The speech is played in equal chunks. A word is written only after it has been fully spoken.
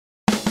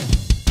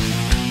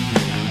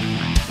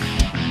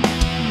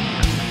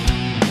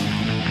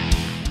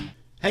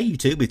Hey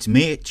YouTube, it's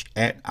Mitch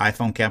at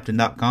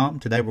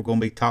iPhoneCaptain.com. Today we're going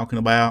to be talking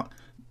about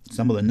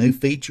some of the new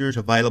features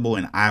available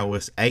in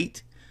iOS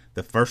 8.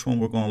 The first one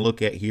we're going to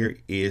look at here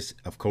is,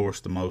 of course,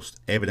 the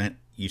most evident.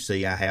 You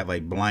see I have a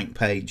blank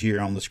page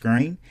here on the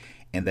screen,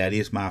 and that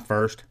is my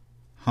first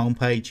home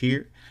page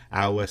here.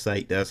 iOS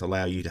 8 does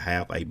allow you to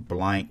have a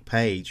blank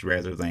page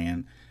rather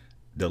than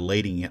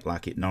deleting it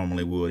like it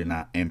normally would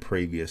in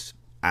previous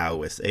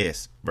iOS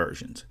S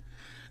versions.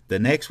 The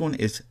next one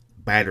is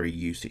battery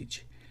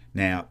usage.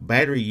 Now,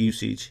 battery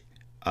usage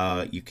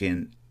you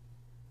can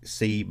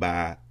see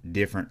by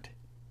different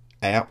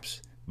apps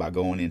by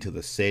going into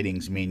the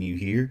settings menu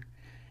here,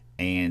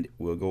 and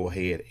we'll go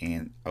ahead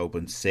and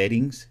open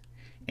settings,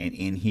 and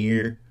in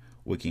here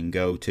we can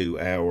go to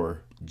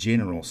our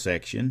general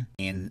section,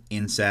 and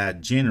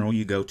inside general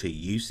you go to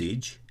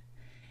usage,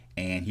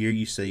 and here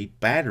you see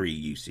battery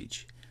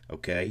usage.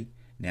 Okay,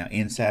 now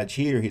inside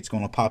here it's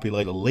going to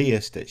populate a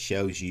list that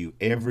shows you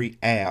every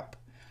app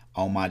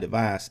on my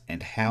device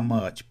and how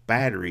much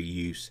battery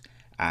use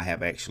I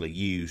have actually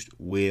used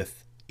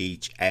with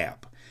each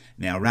app.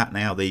 Now right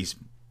now these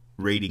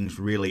readings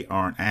really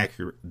aren't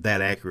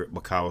that accurate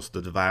because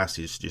the device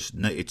is just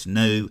it's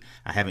new.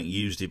 I haven't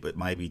used it but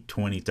maybe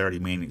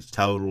 20-30 minutes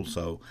total,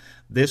 so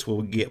this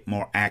will get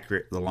more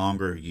accurate the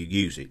longer you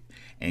use it.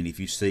 And if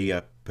you see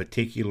a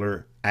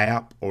particular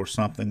app or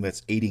something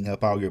that's eating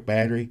up all your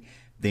battery,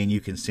 then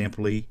you can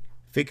simply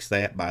fix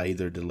that by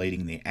either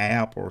deleting the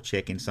app or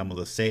checking some of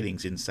the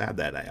settings inside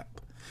that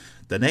app.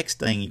 The next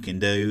thing you can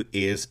do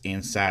is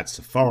inside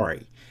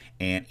Safari,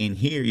 and in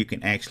here you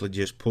can actually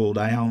just pull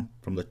down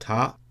from the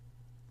top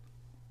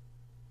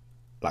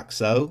like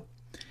so,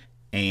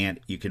 and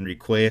you can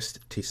request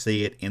to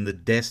see it in the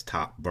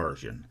desktop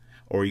version,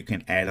 or you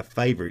can add a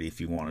favorite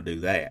if you want to do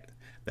that.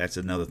 That's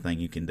another thing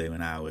you can do in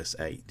iOS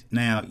 8.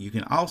 Now you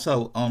can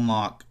also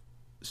unlock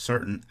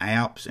certain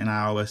apps in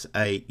iOS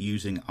 8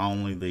 using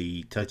only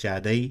the Touch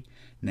ID.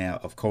 Now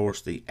of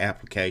course the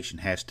application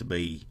has to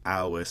be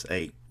iOS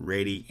 8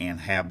 ready and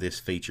have this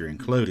feature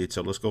included,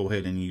 so let's go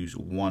ahead and use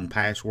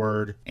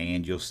 1Password,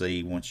 and you'll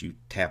see once you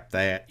tap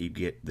that you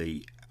get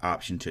the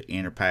option to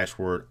enter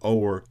password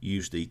or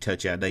use the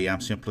Touch ID.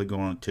 I'm simply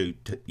going to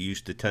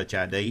use the Touch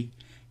ID.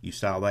 You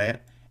saw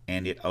that,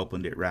 and it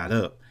opened it right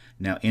up.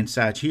 Now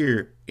inside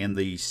here in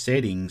the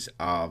settings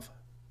of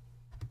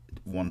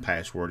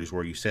 1Password is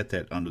where you set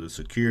that under the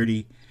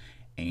security,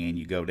 and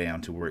you go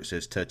down to where it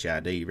says Touch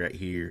ID right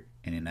here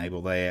and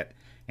enable that,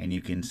 and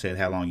you can set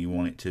how long you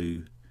want it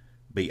to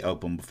be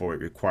open before it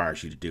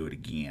requires you to do it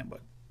again.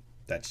 But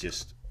that's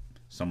just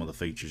some of the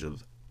features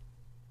of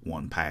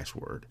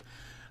 1Password.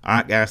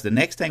 Alright guys, the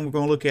next thing we're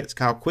going to look at is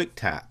called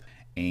QuickType,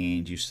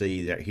 and you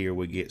see that here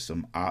we get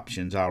some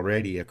options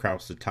already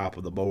across the top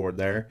of the board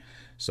there.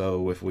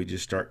 So if we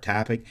just start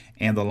typing,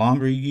 and the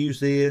longer you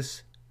use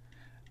this,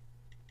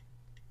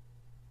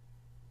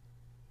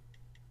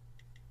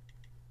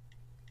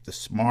 the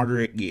smarter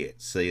it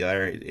gets. See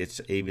there, it's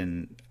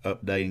even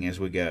updating as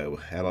we go.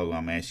 Hello,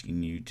 I'm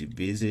asking you to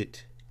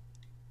visit,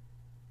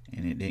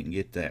 and it didn't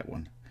get that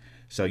one.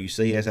 So you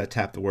see as I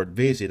type the word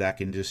visit, I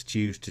can just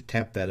choose to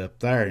tap that up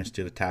there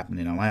instead of typing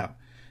it all out.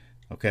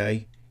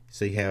 Okay,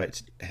 see how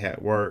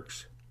it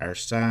works. Our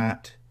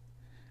site,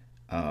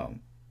 and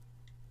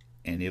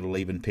it'll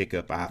even pick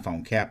up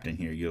iPhone Captain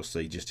here. You'll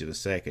see just in a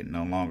second.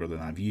 No longer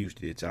than I've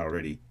used it, it's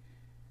already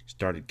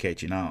started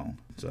catching on.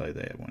 So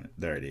that one,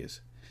 there it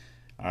is.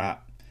 Alright,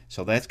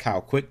 so that's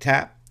called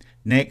QuickType.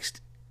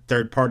 Next,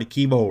 third-party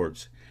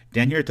keyboards.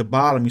 Down here at the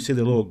bottom, you see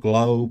the little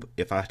globe.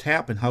 If I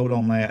tap and hold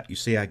on that, you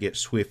see I get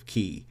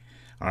SwiftKey.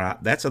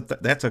 Alright, that's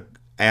a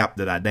app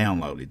that I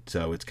downloaded,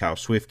 so it's called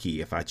SwiftKey.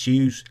 If I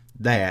choose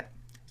that,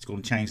 it's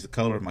going to change the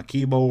color of my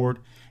keyboard,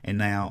 and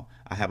now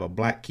I have a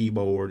black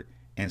keyboard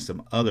and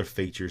some other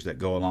features that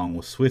go along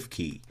with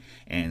SwiftKey.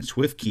 And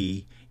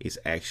SwiftKey is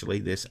actually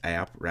this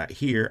app right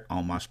here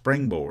on my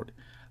springboard.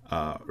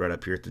 Right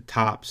up here at the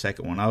top,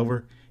 second one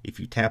over. If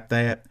you tap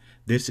that,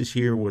 this is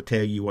here will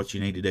tell you what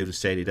you need to do to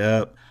set it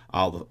up,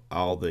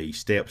 all the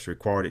steps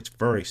required. It's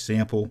very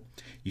simple.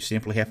 You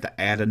simply have to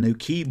add a new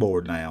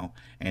keyboard now,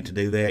 and to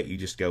do that you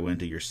just go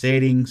into your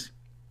settings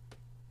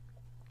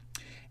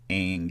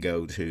and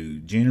go to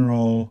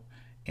general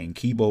and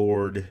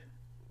keyboard,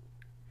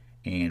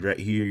 and right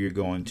here you're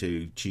going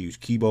to choose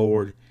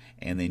keyboard,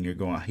 and then you're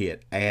going to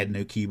hit add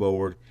new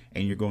keyboard,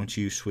 and you're going to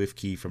choose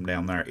SwiftKey from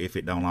down there if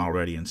it don't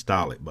already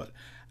install it. But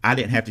I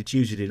didn't have to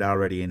choose it, it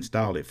already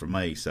installed it for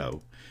me.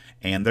 So,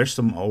 and there's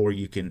some more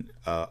you can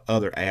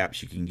other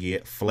apps you can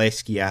get.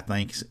 Flesky I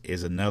think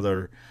is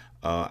another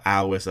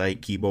iOS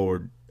 8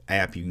 keyboard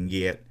app you can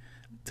get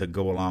to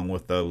go along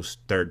with those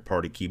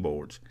third-party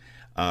keyboards.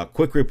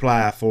 Quick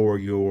reply for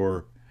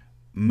your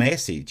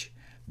message.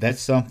 That's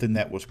something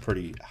that was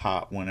pretty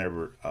hot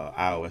whenever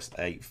iOS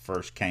 8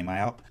 first came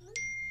out.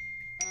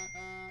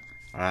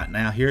 Alright,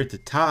 now here at the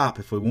top,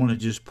 if we want to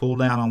just pull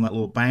down on that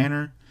little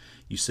banner,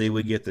 you see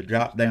we get the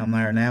drop down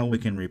there. Now we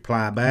can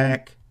reply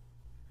back,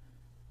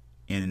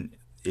 and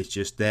it's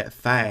just that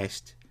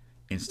fast.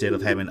 Instead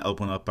of having to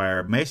open up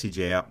our message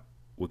app,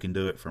 we can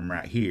do it from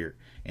right here,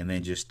 and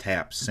then just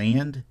tap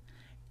send,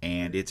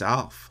 and it's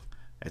off.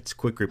 That's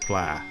quick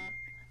reply.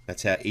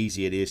 That's how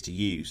easy it is to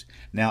use.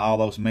 Now all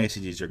those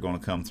messages are going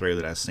to come through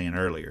that I sent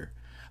earlier.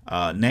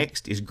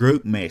 Next is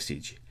group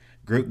message.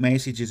 Group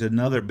message is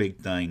another big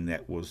thing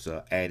that was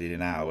added in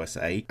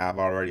iOS 8. I've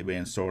already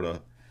been sort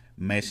of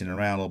messing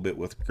around a little bit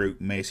with group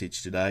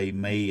message today.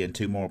 Me and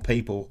 2 more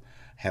people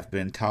have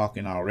been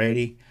talking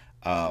already.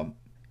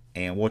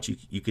 And what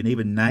you can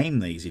even name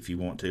these if you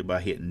want to by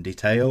hitting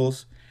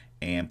details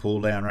and pull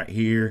down right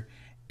here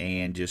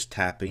and just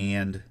type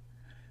in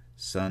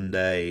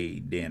Sunday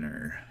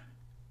dinner.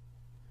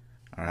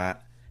 Alright,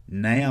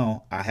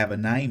 now I have a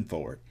name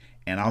for it.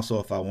 And also,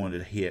 if I wanted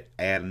to hit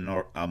add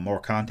more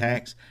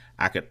contacts,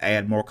 I could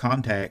add more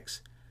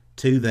contacts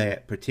to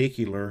that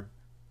particular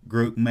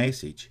group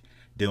message,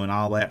 doing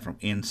all that from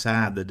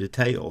inside the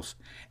details.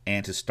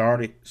 And to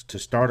start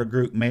a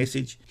group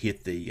message,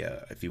 hit the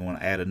if you want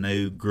to add a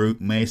new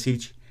group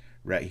message,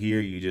 right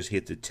here you just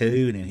hit the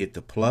 2 and then hit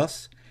the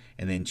plus,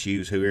 and then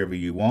choose whoever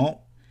you want.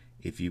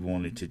 If you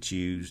wanted to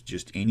choose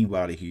just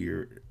anybody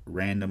here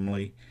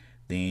randomly,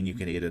 then you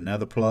can hit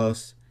another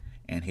plus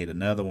and hit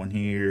another one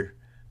here.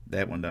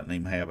 That one doesn't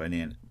even have an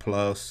in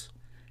plus,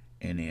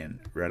 and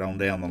then right on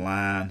down the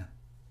line,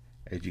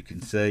 as you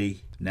can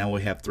see, now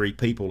we have 3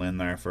 people in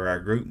there for our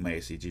group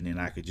message, and then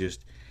I could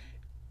just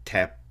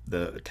tap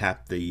the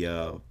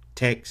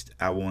text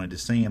I wanted to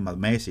send my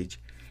message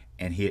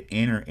and hit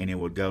enter, and it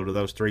would go to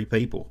those 3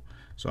 people.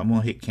 So I'm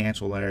going to hit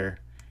cancel there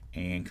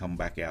and come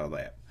back out of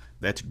that.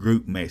 That's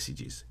group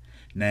messages.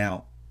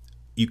 Now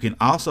you can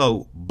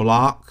also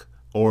block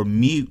or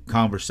mute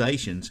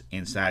conversations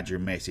inside your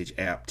message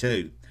app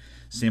too,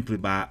 simply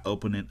by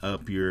opening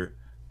up your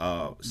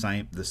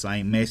the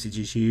same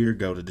messages here.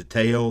 Go to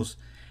details,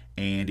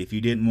 and if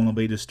you didn't want to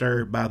be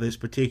disturbed by this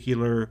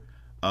particular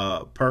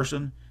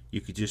person,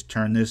 you could just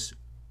turn this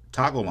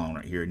toggle on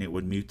right here, and it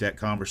would mute that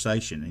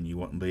conversation, and you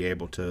wouldn't be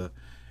able to,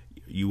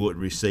 you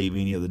wouldn't receive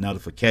any of the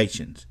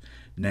notifications.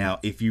 Now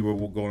if you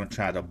were going to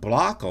try to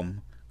block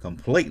them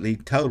completely,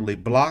 totally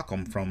block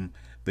them from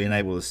being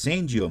able to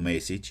send you a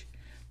message,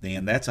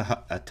 then that's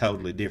a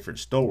totally different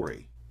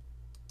story.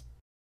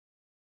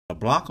 To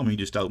block them, you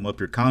just open up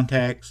your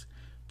contacts,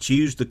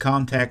 choose the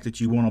contact that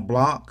you want to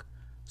block,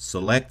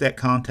 select that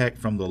contact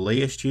from the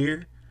list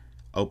here,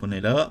 open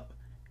it up,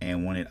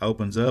 and when it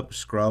opens up,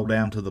 scroll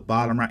down to the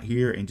bottom right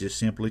here and just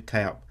simply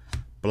tap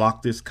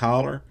block this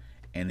caller,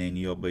 and then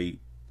you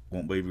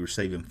won't be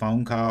receiving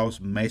phone calls,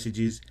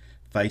 messages,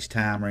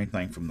 FaceTime, or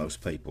anything from those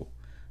people.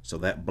 So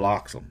that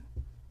blocks them.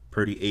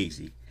 Pretty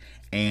easy.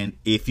 And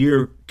if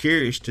you're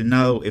curious to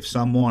know if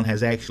someone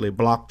has actually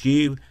blocked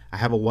you, I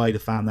have a way to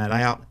find that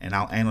out, and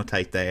I'll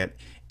annotate that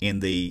in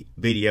the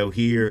video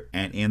here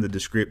and in the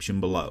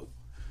description below.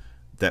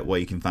 That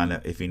way you can find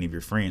out if any of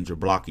your friends are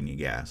blocking you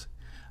guys.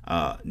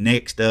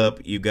 Next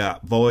up, you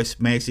got voice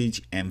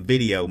message and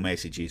video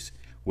messages,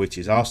 which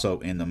is also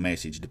in the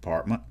message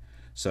department.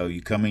 So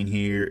you come in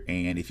here,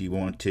 and if you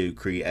want to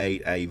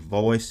create a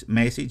voice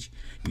message,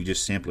 you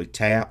just simply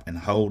tap and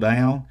hold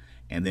down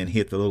and then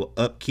hit the little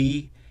up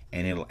key,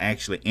 and it'll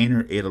actually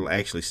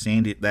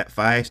send it that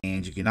fast.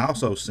 And you can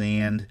also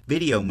send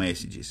video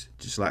messages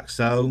just like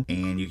so,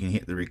 and you can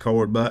hit the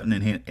record button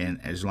and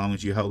as long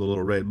as you hold the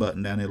little red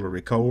button down, it'll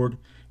record.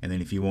 And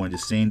then if you wanted to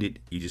send it,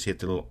 you just hit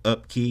the little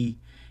up key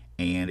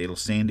and it'll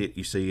send it.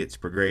 You see it's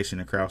progressing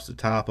across the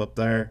top up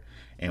there,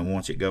 and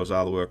once it goes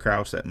all the way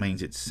across, that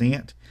means it's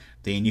sent.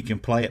 Then you can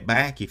play it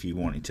back if you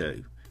wanted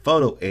to.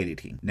 Photo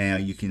editing. Now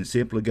you can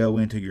simply go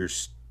into your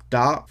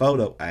stock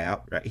photo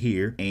app right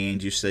here,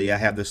 and you see I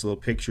have this little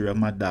picture of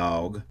my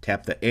dog.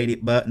 Tap the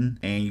edit button,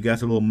 and you got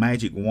the little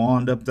magic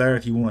wand up there.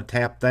 If you want to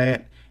tap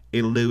that,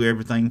 it'll do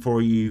everything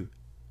for you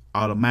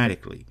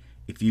automatically.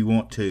 If you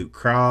want to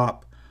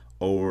crop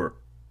or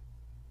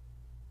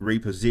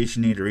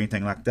reposition it or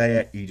anything like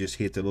that, you just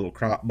hit the little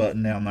crop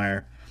button down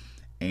there,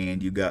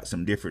 and you got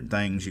some different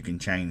things. You can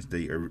change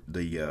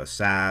the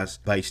size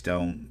based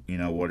on, you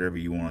know, whatever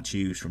you want to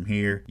choose from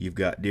here. You've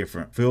got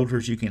different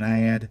filters you can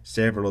add,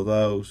 several of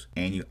those,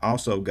 and you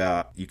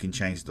can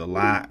change the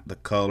light, the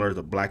color,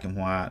 the black and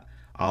white,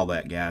 all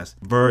that, guys.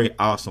 Very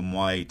awesome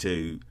way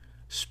to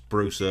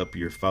spruce up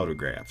your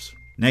photographs.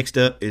 Next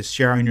up is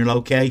sharing your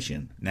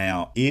location.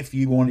 Now, if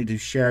you wanted to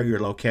share your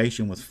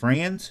location with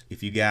friends,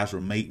 if you guys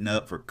were meeting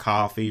up for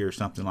coffee or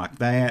something like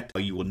that,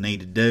 all you will need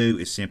to do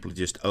is simply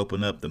just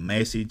open up the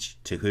message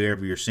to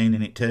whoever you're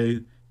sending it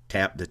to,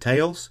 tap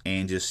details,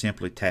 and just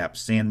simply tap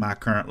send my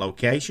current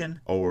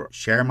location or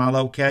share my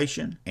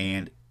location,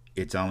 and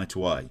it's on its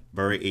way.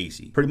 Very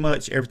easy. Pretty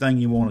much everything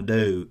you want to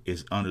do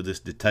is under this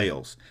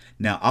details.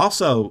 Now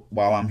also,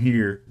 while I'm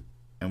here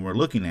and we're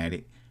looking at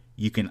it,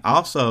 you can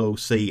also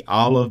see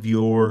all of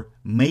your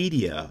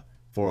media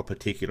for a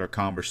particular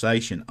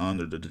conversation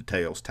under the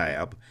details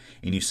tab.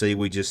 And you see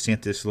we just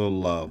sent this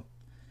little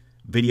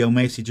video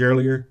message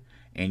earlier,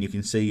 and you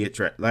can see it's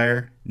right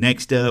there.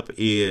 Next up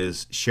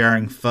is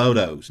sharing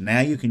photos.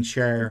 Now you can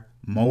share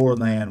more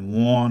than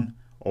 1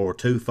 or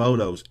 2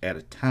 photos at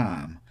a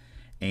time.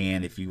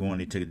 And if you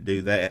wanted to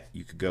do that,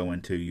 you could go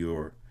into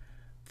your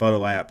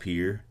photo app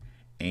here,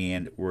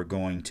 and we're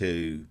going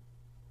to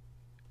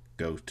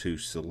go to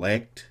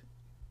select,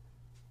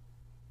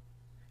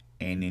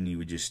 and then you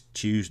would just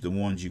choose the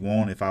ones you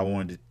want. If I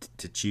wanted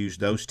to choose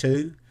those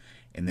two,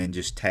 and then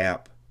just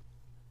tap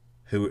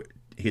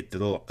hit the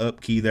little up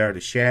key there to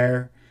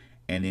share,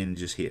 and then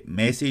just hit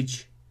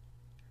message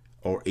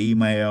or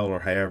email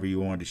or however you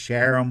want to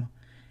share them,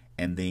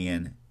 and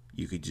then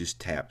you could just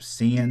tap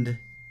send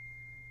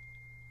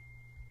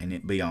and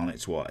it be on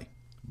its way.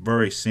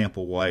 Very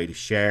simple way to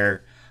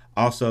share.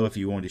 Also, if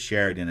you wanted to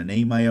share it in an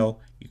email,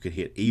 you could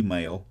hit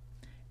email,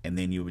 and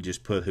then you would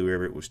just put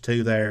whoever it was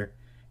to there,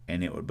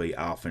 and it would be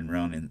off and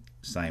running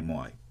the same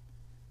way.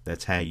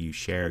 That's how you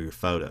share your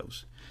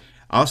photos.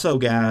 Also,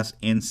 guys,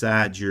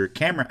 inside your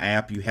camera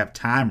app, you have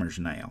timers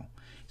now.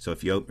 So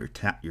if you open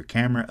your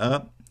camera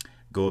up,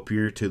 go up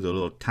here to the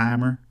little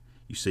timer.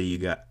 You see you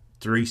got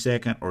 3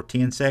 second or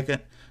 10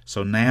 second.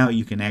 So now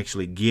you can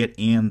actually get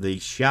in the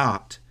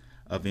shot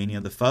of any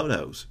of the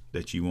photos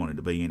that you wanted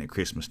to be in at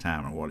Christmas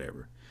time or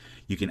whatever.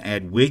 You can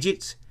add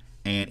widgets,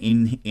 and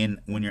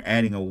when you're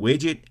adding a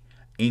widget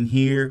in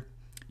here,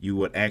 you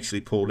would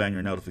actually pull down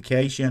your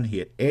notification,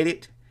 hit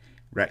edit.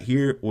 Right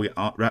here,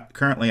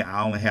 currently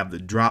I only have the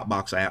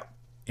Dropbox app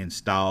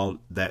installed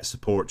that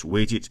supports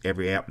widgets.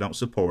 Every app don't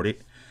support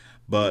it,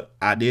 but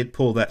I did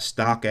pull that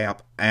stock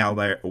app out of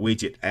there,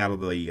 widget out of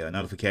the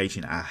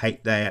notification. I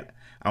hate that.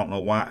 I don't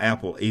know why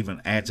Apple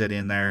even adds it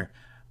in there.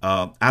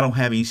 I don't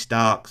have any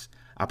stocks.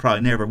 I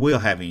probably never will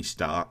have any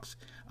stocks.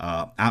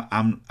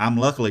 I'm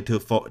luckily to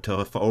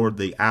afford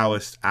the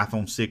iOS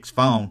iPhone 6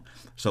 phone.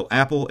 So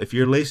Apple, if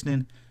you're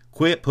listening,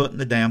 quit putting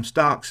the damn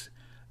stocks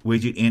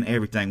widget in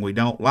everything. We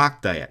don't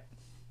like that.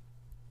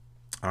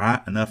 All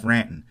right, enough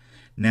ranting.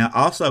 Now,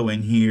 also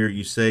in here,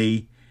 you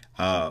see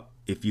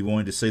if you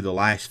wanted to see the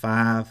last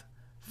 5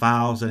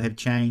 files that have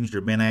changed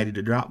or been added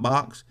to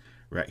Dropbox,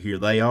 right here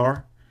they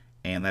are,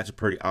 and that's a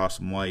pretty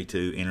awesome way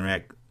to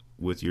interact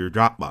with your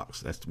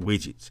Dropbox. That's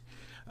widgets.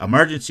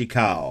 Emergency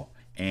call,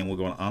 and we're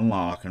going to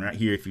unlock, and right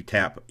here if you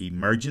tap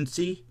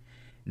emergency,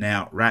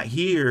 now right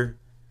here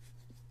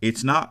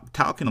it's not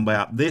talking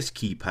about this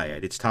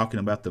keypad, it's talking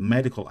about the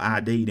medical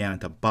ID down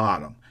at the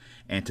bottom.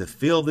 And to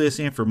fill this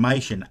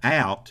information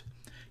out,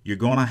 you're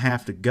going to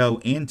have to go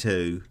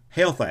into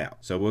Health app.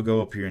 So we'll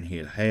go up here and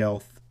hit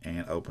Health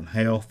and open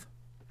Health.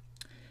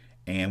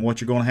 And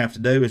what you're going to have to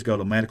do is go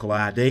to Medical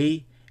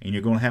ID, and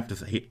you're going to have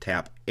to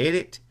tap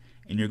Edit,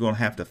 and you're going to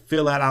have to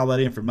fill out all that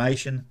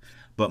information.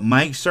 But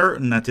make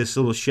certain that this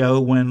little Show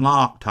When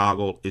Locked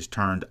toggle is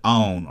turned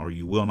on, or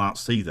you will not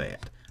see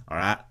that. All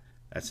right?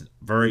 That's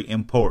very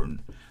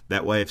important.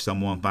 That way, if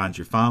someone finds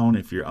your phone,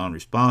 if you're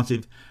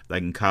unresponsive, they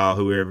can call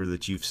whoever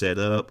that you've set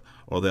up,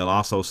 or they'll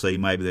also see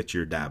maybe that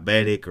you're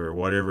diabetic or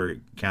whatever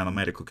kind of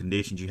medical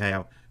conditions you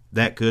have.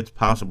 That could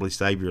possibly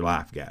save your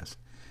life, guys.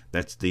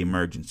 That's the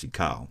emergency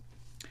call.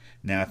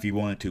 Now, if you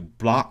wanted to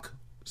block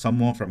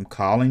someone from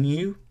calling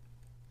you,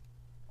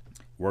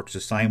 works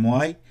the same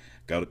way.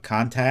 Go to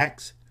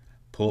Contacts,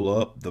 pull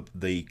up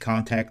the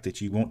contact that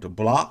you want to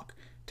block,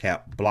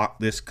 tap Block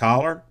This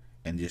Caller,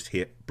 and just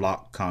hit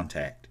Block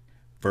Contact.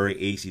 Very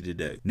easy to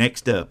do.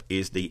 Next up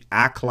is the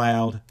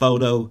iCloud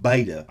Photo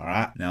Beta. All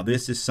right. Now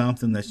this is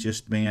something that's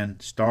just been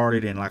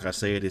started, and like I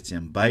said, it's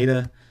in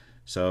beta.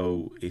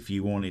 So if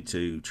you want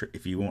to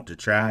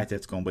try it,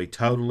 that's going to be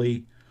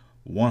totally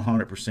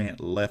 100%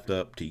 left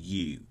up to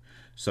you.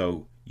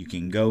 So you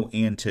can go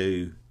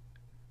into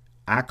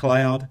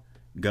iCloud,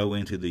 go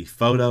into the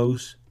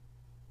Photos.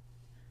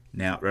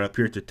 Now right up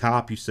here at the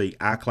top, you see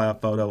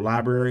iCloud Photo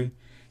Library.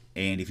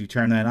 And if you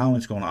turn that on,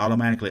 it's going to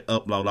automatically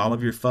upload all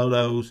of your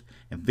photos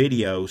and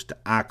videos to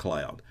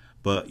iCloud.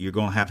 But you're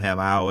going to have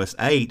iOS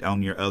 8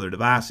 on your other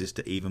devices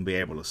to even be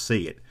able to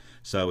see it.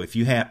 So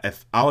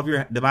if all of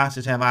your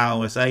devices have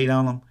iOS 8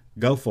 on them,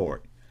 go for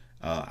it.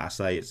 I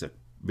say it's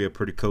be a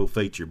pretty cool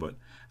feature, but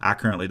I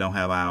currently don't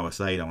have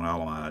iOS 8 on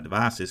all of my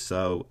devices,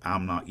 so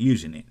I'm not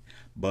using it.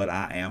 But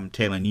I am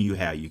telling you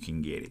how you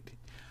can get it.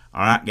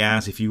 All right,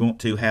 guys, if you want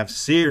to have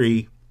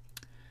Siri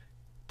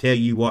tell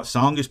you what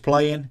song is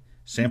playing,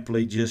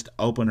 simply just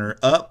open her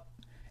up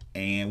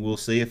and we'll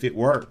see if it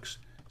works.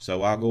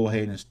 So I'll go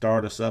ahead and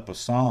start us up a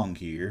song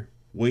here.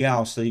 We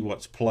all see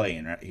what's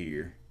playing right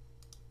here.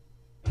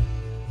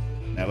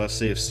 Now let's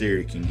see if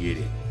Siri can get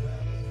it.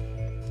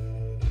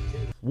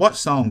 What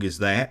song is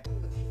that?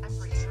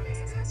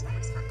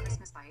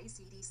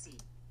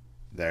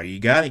 There you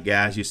got it,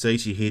 guys. You see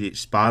she hit it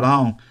spot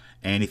on.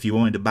 And if you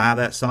wanted to buy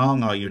that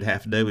song, all you'd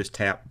have to do is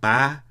tap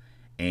buy,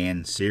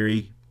 and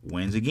Siri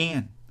wins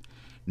again.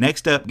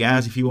 Next up,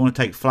 guys, if you want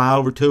to take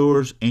Flyover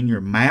Tours in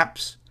your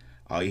maps,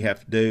 all you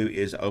have to do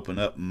is open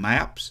up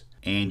Maps,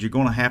 and you're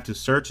going to have to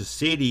search a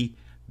city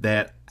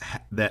that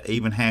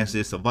even has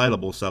this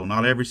available. So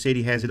not every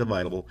city has it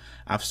available.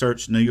 I've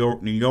searched New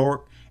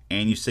York,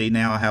 and you see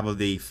now I have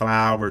the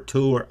Flyover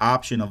Tour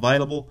option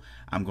available.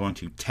 I'm going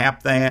to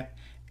tap that,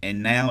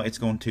 and now it's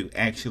going to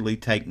actually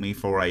take me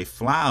for a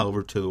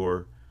flyover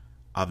tour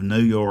of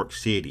New York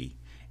City.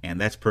 and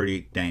that's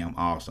pretty damn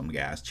awesome,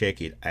 guys.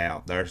 Check it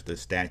out. There's the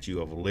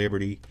Statue of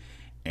Liberty,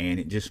 and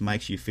it just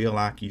makes you feel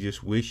like you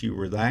just wish you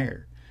were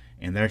there.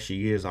 And there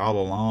she is all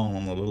alone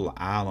on the little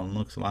island,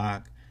 looks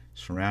like,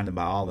 surrounded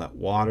by all that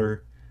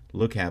water.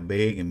 Look how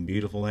big and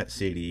beautiful that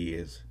city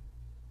is.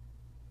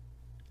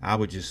 I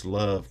would just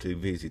love to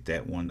visit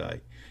that one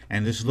day.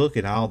 And just look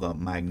at all the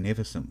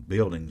magnificent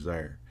buildings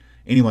there.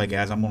 Anyway,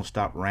 guys, I'm going to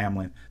stop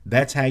rambling.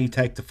 That's how you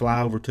take the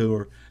flyover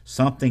tour.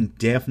 Something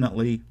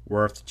definitely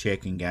worth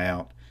checking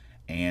out,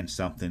 and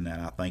something that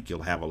I think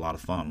you'll have a lot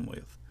of fun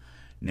with.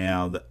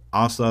 Now,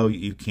 also,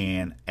 you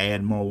can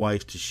add more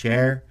ways to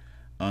share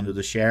under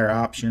the share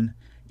option.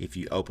 If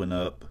you open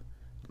up,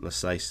 let's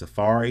say,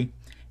 Safari,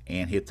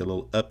 and hit the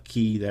little up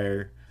key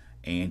there,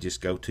 and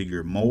just go to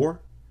your more.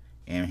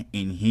 And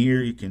in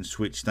here, you can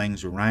switch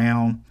things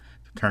around,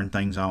 turn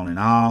things on and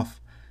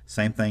off.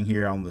 Same thing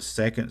here on the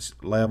second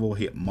level,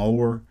 hit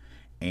more,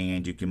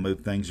 and you can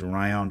move things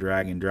around,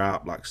 drag and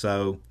drop like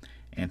so,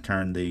 and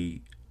turn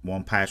the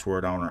one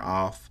password on or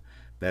off.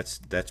 That's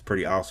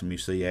pretty awesome. You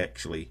see,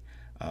 actually,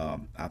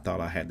 I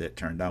thought I had that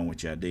turned on,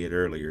 which I did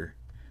earlier.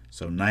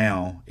 So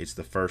now it's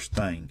the first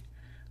thing,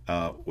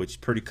 which is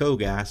pretty cool,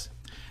 guys.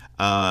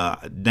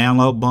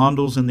 Download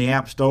bundles in the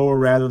App Store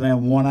rather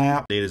than one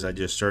app. What I did is I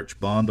just search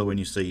bundle, and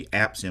you see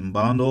apps in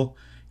bundle.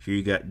 Here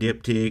you got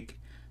Diptych,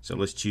 so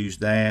let's choose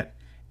that.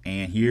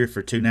 And here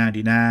for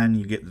 $2.99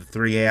 you get the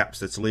 3 apps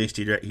that's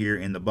listed right here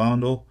in the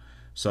bundle.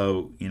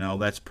 So, you know,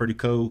 that's a pretty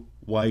cool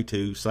way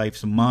to save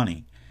some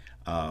money.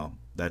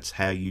 That's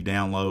how you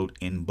download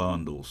in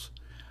bundles.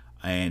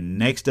 And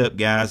next up,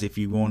 guys, if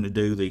you want to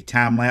do the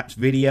time-lapse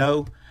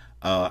video,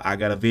 I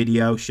got a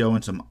video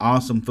showing some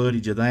awesome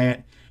footage of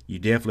that. You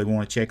definitely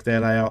want to check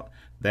that out.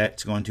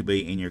 That's going to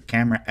be in your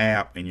camera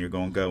app, and you're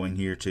going to go in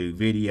here to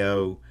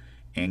video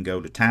and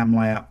go to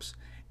time-lapse.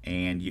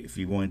 And if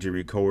you wanted to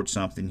record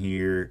something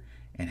here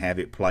and have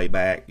it play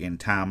back in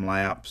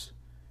time-lapse,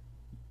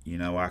 you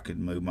know, I could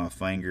move my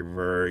finger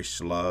very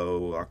slow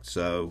like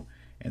so,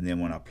 and then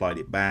when I played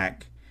it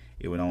back,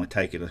 it would only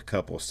take it a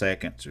couple of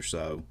seconds or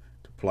so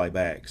to play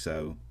back.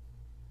 So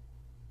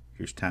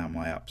here's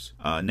time-lapse.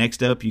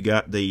 Next up, you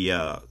got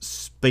the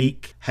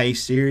speak Hey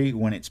Siri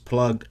when it's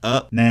plugged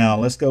up. Now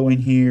let's go in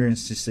here and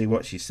see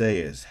what she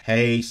says.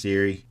 Hey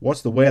Siri,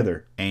 what's the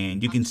weather?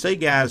 And you can see,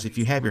 guys, if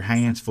you have your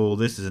hands full,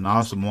 this is an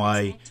awesome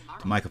way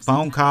to make a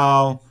phone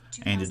call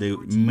and to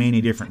do many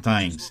different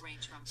things.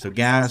 So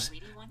guys,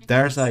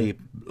 there's a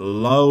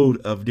load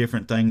of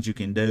different things you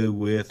can do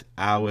with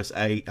iOS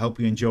 8.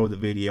 Hope you enjoyed the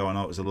video. I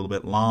know it was a little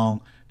bit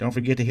long. Don't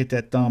forget to hit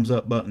that thumbs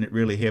up button. It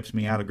really helps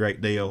me out a great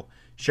deal.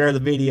 Share the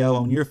video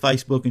on your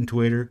Facebook and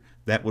Twitter.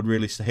 That would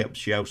really help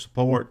show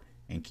support,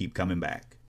 and keep coming back.